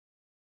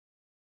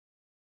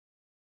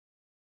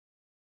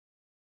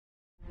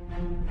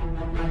The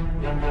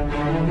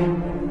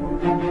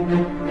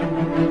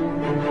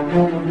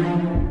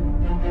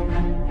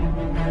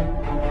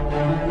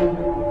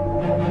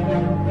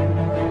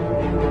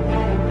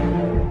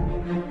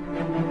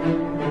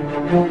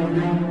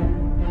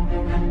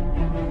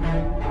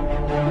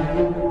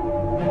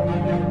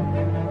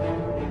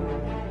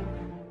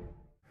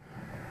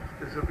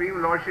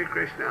Supreme Lord Shri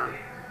Krishna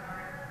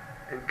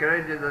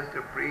encourages us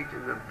to preach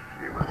in the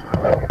Srimad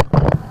Bhagavad Gita.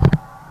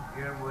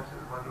 Here Moses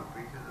is one who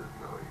preaches his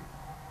glory.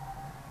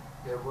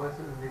 There are verses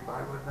in the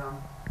Bhagavatam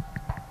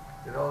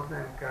that also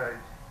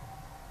encourage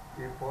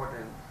the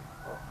importance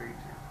of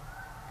preaching.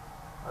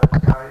 Our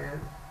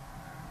acharyas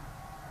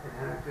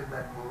inherited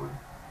that mood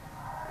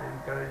and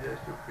encouraged us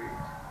to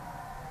preach.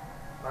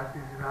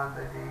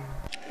 Bhakti-Siddhanta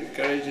Ji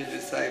encouraged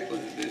his disciples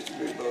to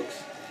distribute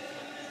books.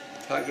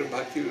 Thakur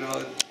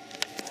Bhakti-Vinod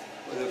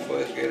was the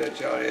first great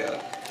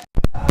acharya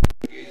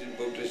engaged in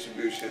book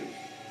distribution.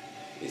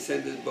 He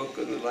sent his book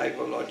on the life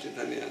of Lord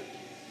Chaitanya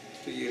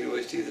to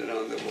universities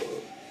around the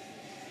world.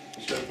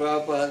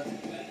 Srila Prabhupada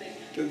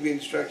took the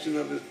instruction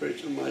of his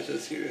spiritual master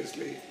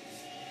seriously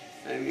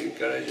and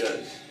encouraged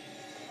us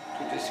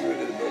to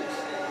distribute his books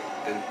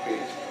and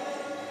preach.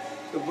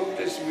 So book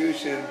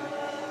distribution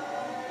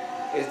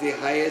is the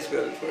highest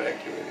welfare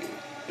activity.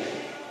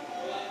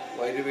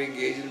 Why do we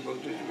engage in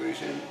book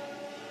distribution?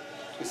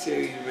 To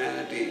save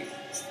humanity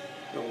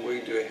from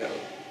going to hell.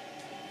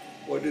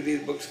 What do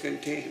these books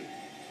contain?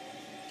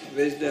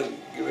 Wisdom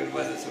given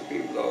by the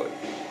Supreme Lord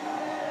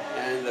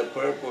and the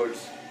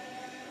purports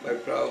by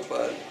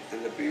Prabhupada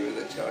and the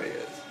previous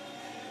acharyas.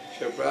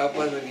 Srila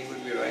Prabhupada, when he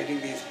would be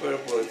writing these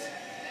purports,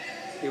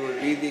 he would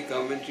read the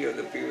commentary of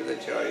the previous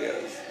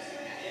acharyas,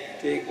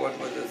 take what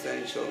was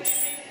essential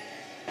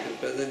and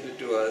present it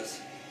to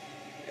us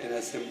in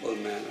a simple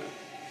manner.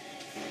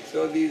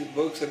 So these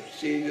books have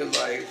changed the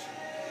lives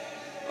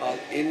of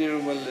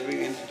innumerable living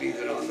entities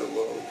around the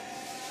world,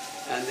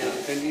 and they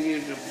will continue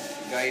to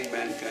guide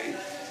mankind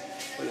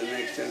for the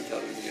next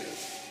 10,000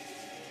 years.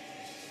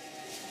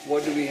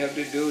 What do we have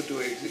to do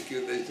to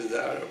execute this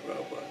desire of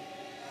Prabhupada?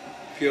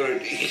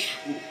 Purity.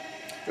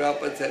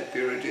 Prabhupada said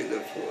purity is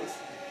the force.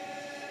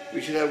 We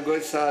should have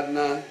good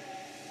sadhana,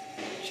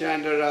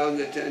 chant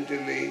around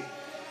attentively,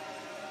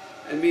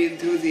 and be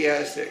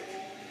enthusiastic.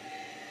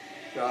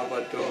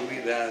 Prabhupada told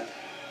me that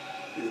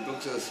these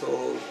books are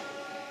sold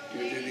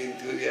due to the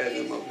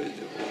enthusiasm of his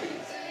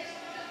devotees.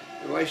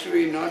 And why should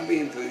we not be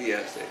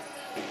enthusiastic?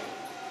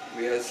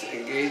 We are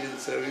engaged in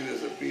serving the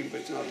Supreme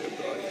Personality of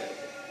Godhead.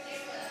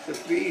 So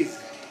please,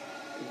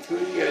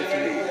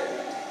 enthusiastically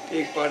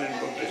take part in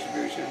book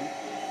distribution.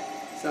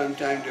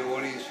 Sometimes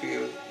devotees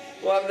feel,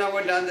 well, I've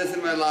never done this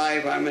in my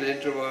life, I'm an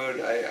introvert,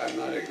 I'm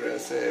not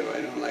aggressive,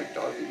 I don't like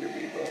talking to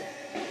people.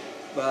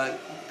 But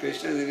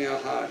Krishna is in your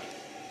heart,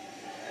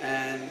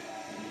 and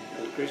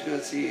when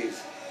Krishna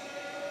sees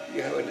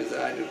you have a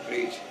desire to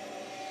preach,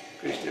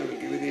 Krishna will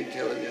give you the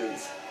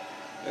intelligence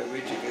by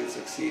which you can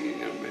succeed in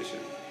your mission.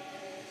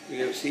 We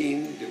have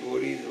seen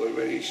devotees who are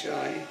very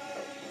shy,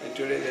 and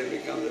today they have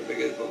become the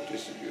biggest book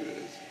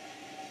distributors.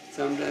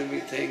 Sometimes we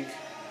think,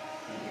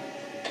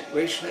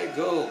 where should I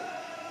go?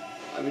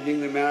 I've been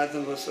doing the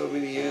marathon for so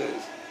many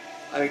years.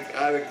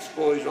 I've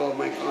exposed all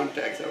my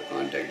contacts, I've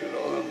contacted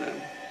all of them.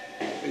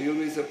 But you'll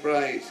be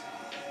surprised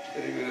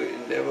that if you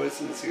endeavor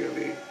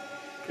sincerely,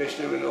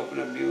 Krishna will open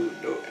up new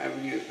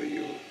avenues for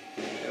you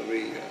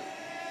every year.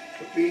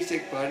 So please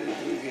take part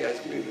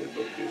enthusiastically in the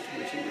book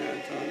distribution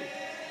marathon.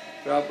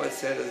 Prabhupada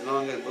said, as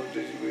long as book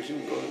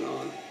distribution goes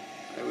on,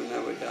 I will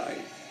never die.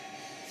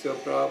 So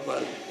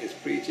Prabhupada is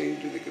preaching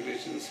to the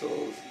conditioned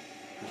souls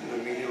through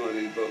the medium of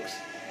these books.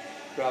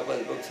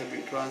 Prabhupada's books have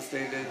been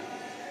translated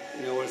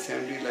in over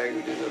 70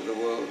 languages of the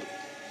world,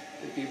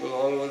 and people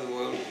all over the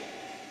world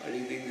are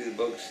reading these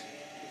books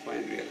to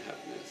find real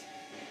happiness.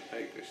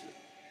 Hare Krishna.